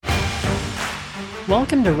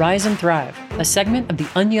Welcome to Rise and Thrive, a segment of the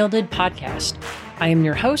Unyielded podcast. I am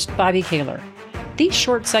your host, Bobby Kaler. These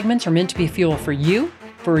short segments are meant to be fuel for you,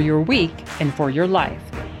 for your week, and for your life.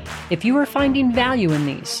 If you are finding value in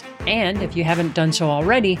these, and if you haven't done so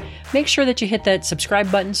already, make sure that you hit that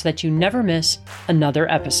subscribe button so that you never miss another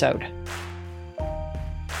episode.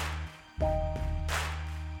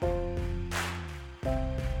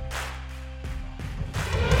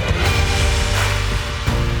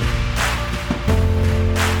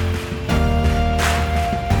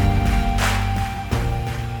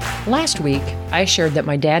 Last week, I shared that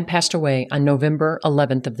my dad passed away on November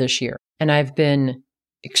 11th of this year, and I've been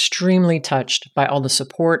extremely touched by all the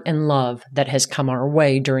support and love that has come our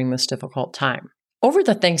way during this difficult time. Over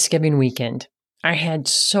the Thanksgiving weekend, I had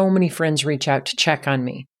so many friends reach out to check on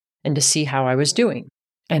me and to see how I was doing.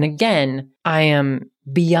 And again, I am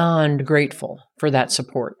beyond grateful for that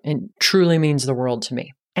support. It truly means the world to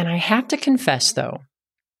me. And I have to confess, though,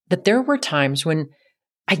 that there were times when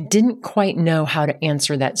I didn't quite know how to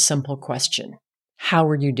answer that simple question. How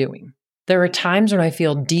are you doing? There are times when I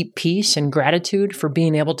feel deep peace and gratitude for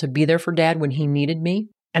being able to be there for Dad when he needed me.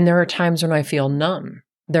 And there are times when I feel numb.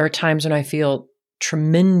 There are times when I feel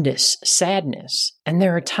tremendous sadness. And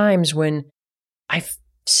there are times when I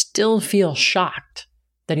still feel shocked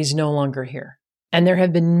that he's no longer here. And there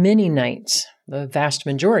have been many nights, the vast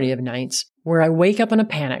majority of nights, where I wake up in a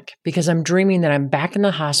panic because I'm dreaming that I'm back in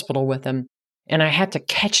the hospital with him. And I have to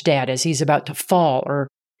catch Dad as he's about to fall, or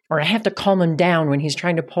I have to calm him down when he's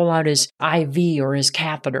trying to pull out his IV or his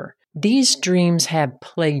catheter. These dreams have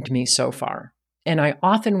plagued me so far. And I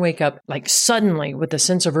often wake up like suddenly with a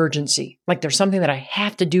sense of urgency, like there's something that I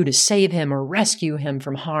have to do to save him or rescue him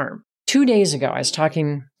from harm. 2 days ago, I was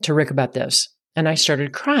talking to Rick about this, and I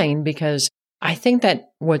started crying because I think that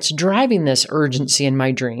what's driving this urgency in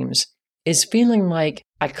my dreams is feeling like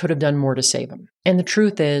I could have done more to save him. And the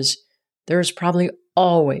truth is, there's probably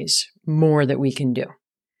always more that we can do.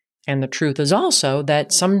 And the truth is also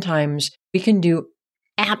that sometimes we can do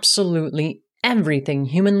absolutely everything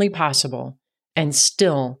humanly possible and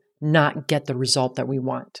still not get the result that we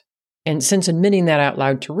want. And since admitting that out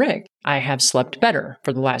loud to Rick, I have slept better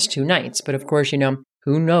for the last 2 nights. But of course,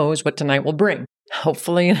 who knows what tonight will bring.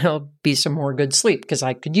 Hopefully it'll be some more good sleep because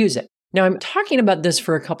I could use it. Now, I'm talking about this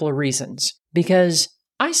for a couple of reasons, because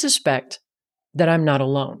I suspect that I'm not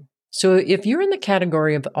alone. So if you're in the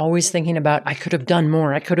category of always thinking about, I could have done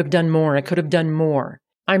more, I could have done more, I could have done more,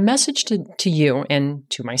 our message to you and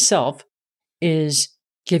to myself is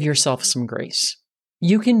give yourself some grace.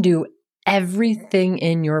 You can do everything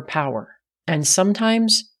in your power, and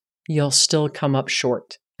sometimes you'll still come up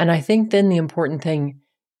short. And I think then the important thing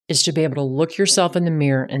is to be able to look yourself in the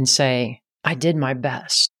mirror and say, I did my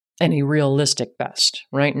best, and a realistic best,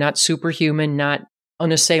 right? Not superhuman, not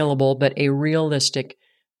unassailable, but a realistic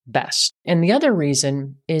best. And the other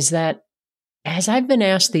reason is that as I've been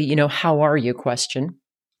asked the, how are you question,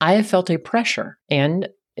 I have felt a pressure, and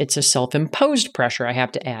it's a self-imposed pressure, I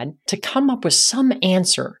have to add, to come up with some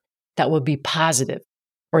answer that will be positive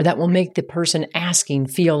or that will make the person asking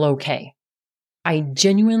feel okay. I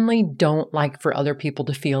genuinely don't like for other people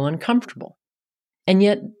to feel uncomfortable. And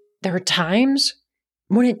yet there are times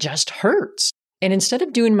when it just hurts. And instead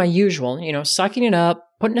of doing my usual, sucking it up,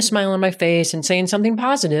 putting a smile on my face and saying something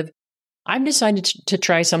positive, I've decided to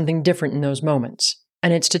try something different in those moments.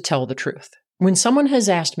 And it's to tell the truth. When someone has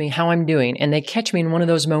asked me how I'm doing and they catch me in one of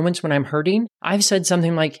those moments when I'm hurting, I've said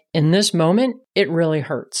something like, in this moment, it really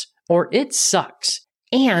hurts, or it sucks.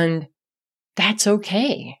 And that's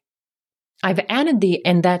okay. I've added the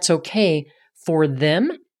and that's okay for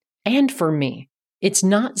them and for me. It's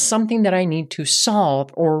not something that I need to solve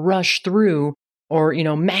or rush through or,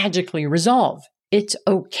 magically resolve. It's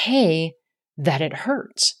okay that it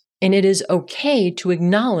hurts. And it is okay to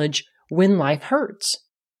acknowledge when life hurts.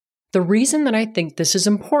 The reason that I think this is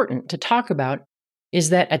important to talk about is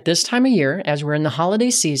that at this time of year, as we're in the holiday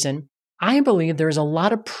season, I believe there's a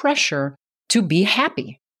lot of pressure to be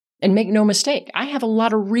happy. And make no mistake, I have a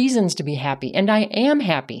lot of reasons to be happy, and I am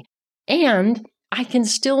happy. And I can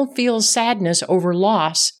still feel sadness over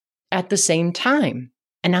loss at the same time.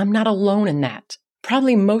 And I'm not alone in that.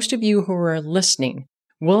 Probably most of you who are listening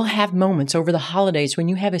will have moments over the holidays when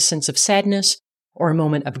you have a sense of sadness or a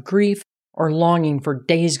moment of grief or longing for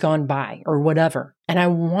days gone by or whatever. And I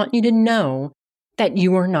want you to know that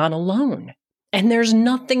you are not alone. And there's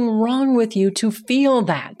nothing wrong with you to feel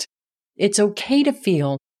that. It's okay to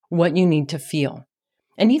feel what you need to feel.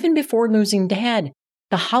 And even before losing Dad,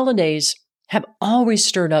 the holidays have always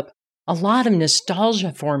stirred up a lot of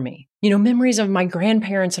nostalgia for me. Memories of my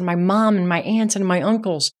grandparents and my mom and my aunts and my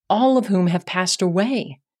uncles, all of whom have passed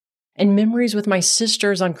away. and memories with my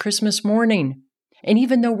sisters on Christmas morning. And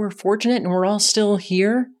even though we're fortunate and we're all still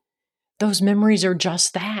here, those memories are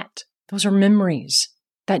just that. Those are memories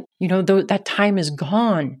that, that time is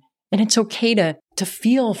gone. And it's okay to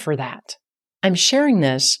feel for that. I'm sharing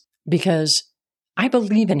this because I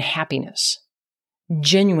believe in happiness,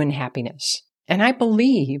 genuine happiness. And I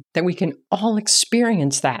believe that we can all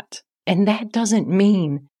experience that. And that doesn't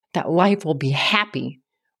mean that life will be happy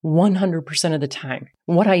 100% of the time.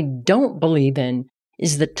 What I don't believe in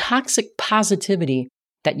is the toxic positivity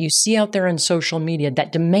that you see out there on social media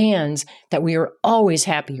that demands that we are always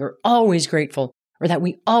happy or always grateful or that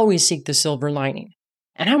we always seek the silver lining.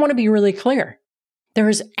 And I want to be really clear. There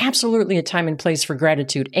is absolutely a time and place for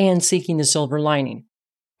gratitude and seeking the silver lining,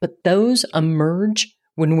 but those emerge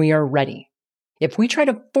when we are ready. If we try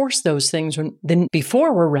to force those things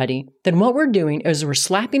before we're ready, then what we're doing is we're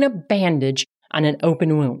slapping a bandage on an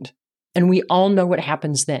open wound. And we all know what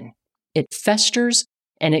happens then. It festers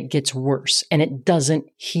and it gets worse and it doesn't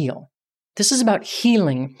heal. This is about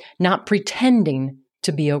healing, not pretending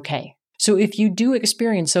to be okay. So if you do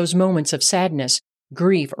experience those moments of sadness,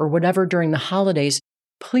 grief, or whatever during the holidays,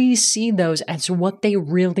 please see those as what they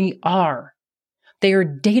really are. They are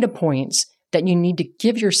data points that you need to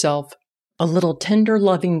give yourself a little tender,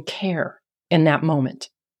 loving care in that moment.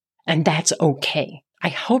 And that's okay. I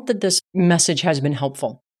hope that this message has been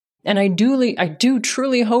helpful. And I do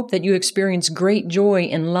truly hope that you experience great joy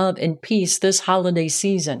and love and peace this holiday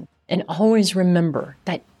season. And always remember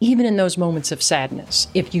that even in those moments of sadness,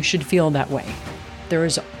 if you should feel that way, there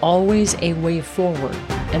is always a way forward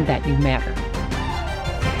and that you matter.